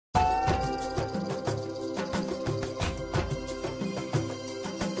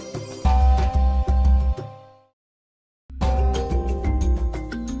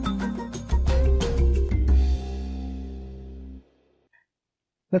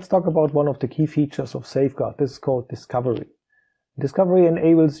Let's talk about one of the key features of Safeguard. This is called Discovery. Discovery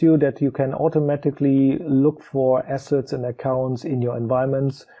enables you that you can automatically look for assets and accounts in your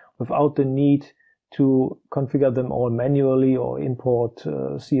environments without the need to configure them all manually or import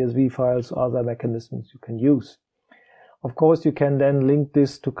CSV files or other mechanisms you can use. Of course, you can then link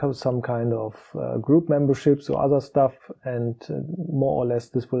this to some kind of group memberships or other stuff, and more or less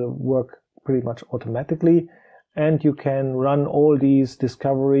this will work pretty much automatically. And you can run all these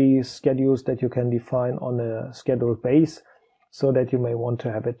discovery schedules that you can define on a scheduled base, so that you may want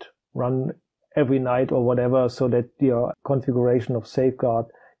to have it run every night or whatever, so that your configuration of Safeguard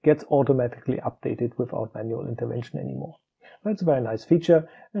gets automatically updated without manual intervention anymore. That's a very nice feature,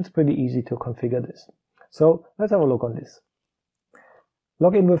 and it's pretty easy to configure this. So let's have a look on this.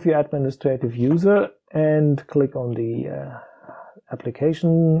 Log in with your administrative user and click on the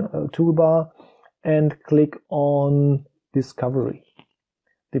application toolbar and click on Discovery.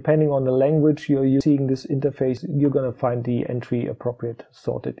 Depending on the language you're using this interface, you're going to find the entry appropriate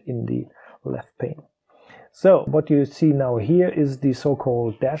sorted in the left pane. So what you see now here is the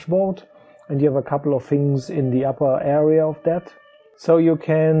so-called dashboard, and you have a couple of things in the upper area of that. So you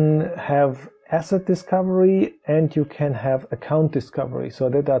can have asset discovery and you can have account discovery. So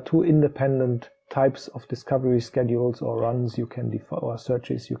that are two independent types of discovery schedules or runs you can define, or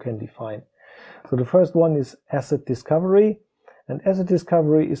searches you can define. So the first one is asset discovery, and asset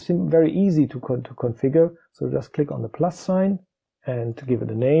discovery is very easy to configure. So just click on the plus sign and give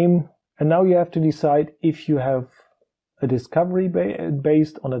it a name. And now you have to decide if you have a discovery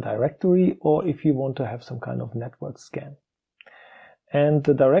based on a directory or if you want to have some kind of network scan. And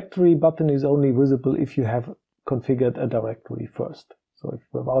the directory button is only visible if you have configured a directory first. So if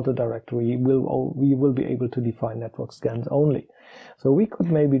without a directory, we will be able to define network scans only. So we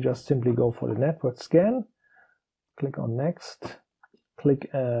could maybe just simply go for the network scan, click on next, click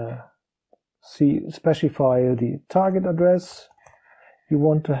specify the target address you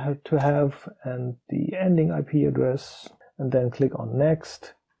want to have and the ending IP address, and then click on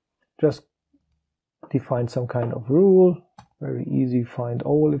next. Just define some kind of rule. Very easy, find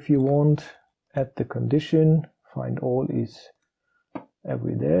all if you want. Add the condition, find all is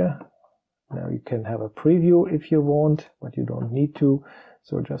every there. Now you can have a preview if you want, but you don't need to.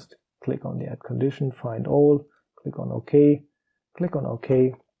 So just click on the add condition, find all, click on OK, click on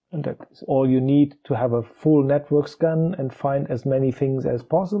OK, and that is all you need to have a full network scan and find as many things as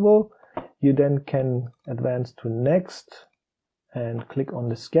possible. You then can advance to next and click on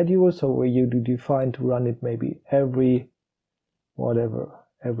the schedule, so where you do define to run it maybe every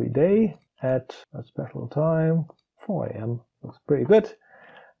day at a special time, 4 AM. Looks pretty good.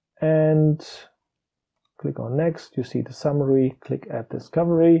 And click on next. You see the summary. Click add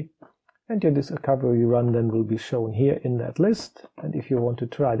discovery, and your discovery run then will be shown here in that list. And if you want to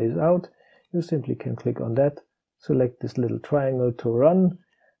try this out, you simply can click on that, select this little triangle to run,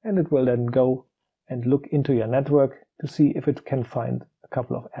 and it will then go and look into your network to see if it can find a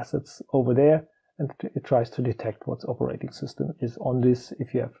couple of assets over there, and it tries to detect what operating system is on this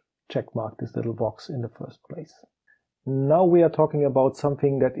if you have checkmarked this little box in the first place. Now we are talking about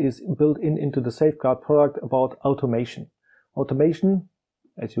something that is built into the Safeguard product, about automation. Automation,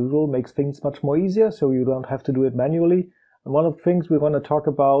 as usual, makes things much more easier, so you don't have to do it manually. And one of the things we want to talk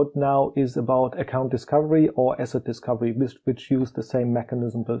about now is about account discovery or asset discovery, which use the same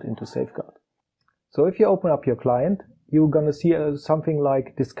mechanism built into Safeguard. So if you open up your client, you're going to see something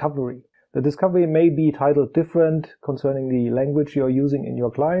like discovery. The discovery may be titled different concerning the language you're using in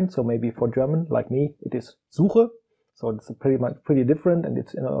your client. So maybe for German, like me, it is Suche. So it's pretty different, and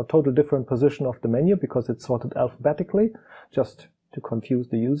it's in a total different position of the menu because it's sorted alphabetically, just to confuse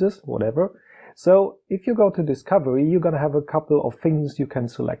the users, whatever. So if you go to discovery, you're going to have a couple of things you can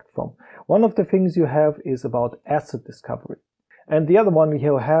select from. One of the things you have is about asset discovery. And the other one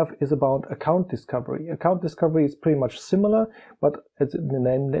you have is about account discovery. Account discovery is pretty much similar, but as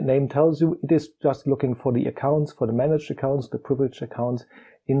the name tells you, it is just looking for the accounts, for the managed accounts, the privileged accounts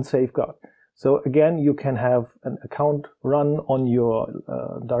in Safeguard. So again, you can have an account run on your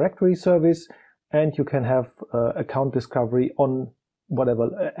directory service, and you can have account discovery on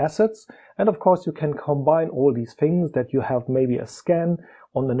whatever assets. And of course, you can combine all these things, that you have maybe a scan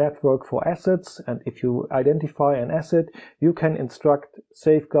on the network for assets. And if you identify an asset, you can instruct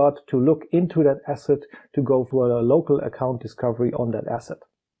Safeguard to look into that asset to go for a local account discovery on that asset.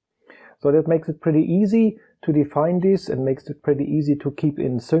 So that makes it pretty easy to define this and makes it pretty easy to keep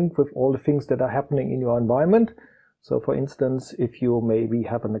in sync with all the things that are happening in your environment. So for instance, if you maybe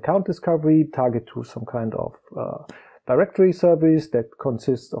have an account discovery target to some kind of directory service that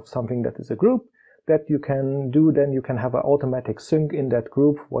consists of something that is a group, that you can do, then you can have an automatic sync in that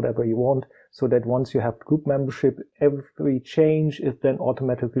group, whatever you want, so that once you have group membership, every change is then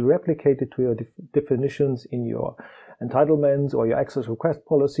automatically replicated to your definitions in your entitlements or your access request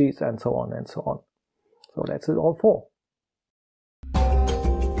policies, and so on and so on. So that's it all for.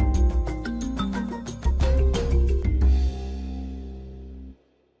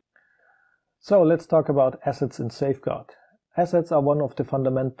 So let's talk about assets in Safeguard. Assets are one of the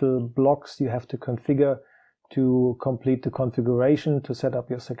fundamental blocks you have to configure to complete the configuration, to set up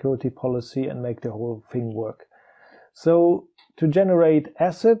your security policy and make the whole thing work. So to generate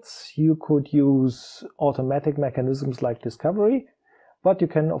assets, you could use automatic mechanisms like discovery, but you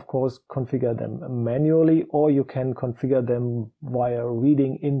can of course configure them manually, or you can configure them via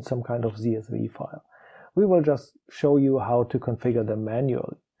reading in some kind of CSV file. We will just show you how to configure them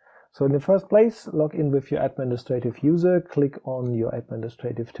manually. So in the first place, log in with your administrative user, click on your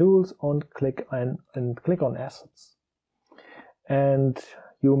administrative tools and click on assets. And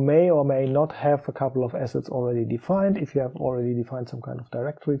you may or may not have a couple of assets already defined. If you have already defined some kind of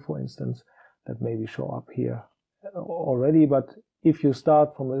directory, for instance, that maybe show up here already, but if you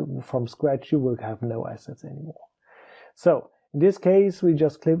start from scratch, you will have no assets anymore. So in this case, we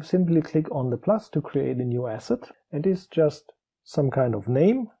just simply click on the plus to create a new asset. It is just some kind of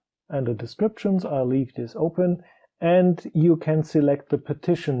name. And the descriptions, I'll leave this open, and you can select the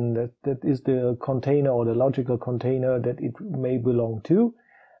partition that is the container or the logical container that it may belong to.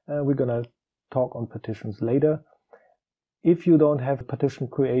 We're gonna talk on partitions later. If you don't have a partition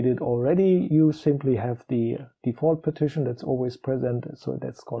created already, you simply have the default partition that's always present, so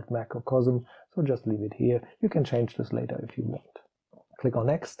that's called macrocosm, so just leave it here. You can change this later if you want. Click on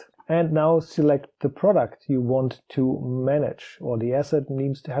next. And now select the product you want to manage, or the asset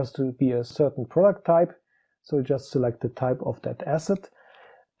has to be a certain product type. So just select the type of that asset.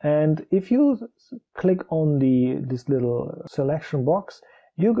 And if you click on this little selection box,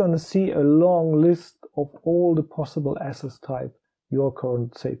 you're going to see a long list of all the possible asset type your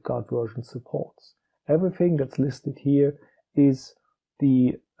current Safeguard version supports. Everything that's listed here is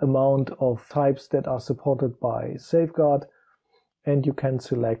the amount of types that are supported by Safeguard. And you can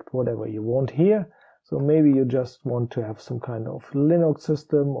select whatever you want here. So maybe you just want to have some kind of Linux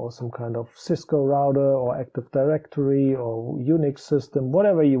system or some kind of Cisco router or Active Directory or Unix system,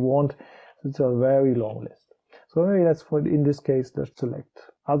 whatever you want. It's a very long list. So maybe that's in this case, let's select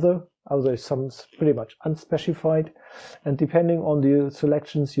other. Other is pretty much unspecified. And depending on the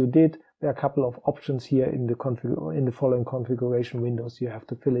selections you did, there are a couple of options here in the following configuration windows you have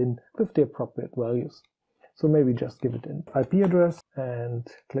to fill in with the appropriate values. So maybe just give it an IP address and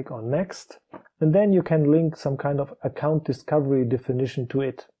click on next. And then you can link some kind of account discovery definition to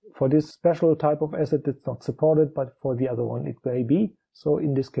it. For this special type of asset, it's not supported, but for the other one, it may be. So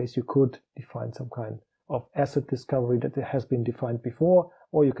in this case, you could define some kind of asset discovery that has been defined before,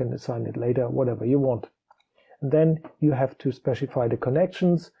 or you can assign it later, whatever you want. And then you have to specify the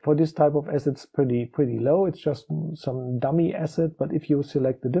connections. For this type of assets, pretty low. It's just some dummy asset. But if you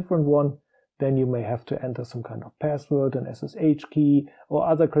select a different one, then you may have to enter some kind of password, an SSH key, or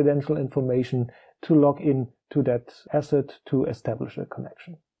other credential information to log in to that asset to establish a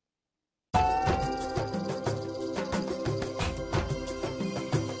connection.